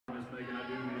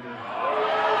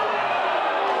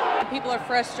People are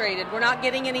frustrated. We're not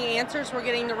getting any answers. We're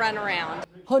getting the runaround.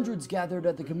 Hundreds gathered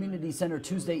at the community center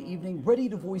Tuesday evening, ready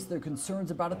to voice their concerns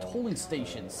about a tolling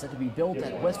station set to be built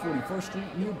at West 41st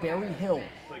Street near Berryhill.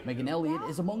 Megan Elliott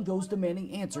is among those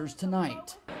demanding answers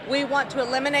tonight. We want to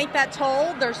eliminate that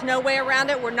toll. There's no way around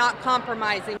it. We're not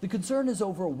compromising. The concern is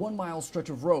over a 1-mile stretch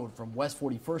of road from West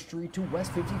 41st Street to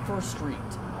West 51st Street.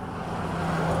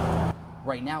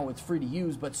 Right now it's free to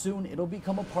use, but soon it'll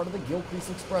become a part of the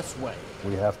Gilcrease Expressway.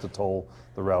 We have to toll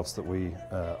the routes that we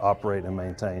operate and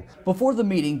maintain. Before the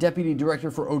meeting, Deputy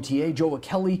Director for OTA Joe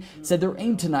Kelly said their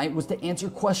aim tonight was to answer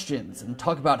questions and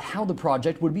talk about how the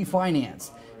project would be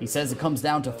financed. He says it comes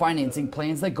down to financing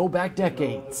plans that go back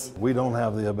decades. We don't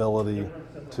have the ability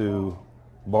to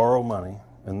borrow money,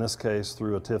 in this case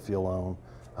through a TIFIA loan,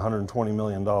 $120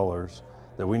 million.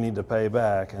 That we need to pay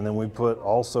back, and then we put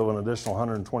also an additional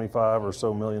 $125 or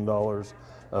so million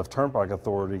of Turnpike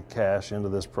Authority cash into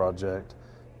this project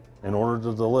in order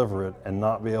to deliver it and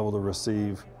not be able to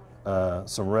receive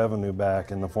some revenue back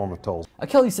in the form of tolls.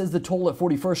 Kelly says the toll at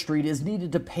 41st Street is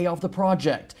needed to pay off the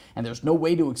project, and there's no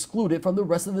way to exclude it from the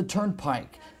rest of the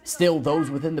Turnpike. Still, those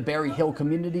within the Berryhill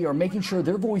community are making sure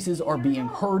their voices are being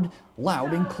heard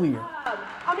loud and clear.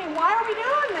 I mean, why are we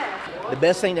doing this? The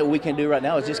best thing that we can do right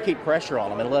now is just keep pressure on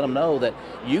them and let them know that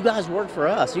you guys work for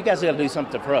us. You guys got to do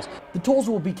something for us. The tolls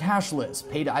will be cashless,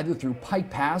 paid either through Pike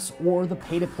Pass or the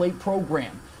pay-to-plate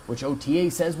program, which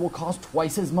OTA says will cost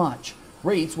twice as much.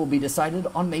 Rates will be decided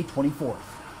on May 24th.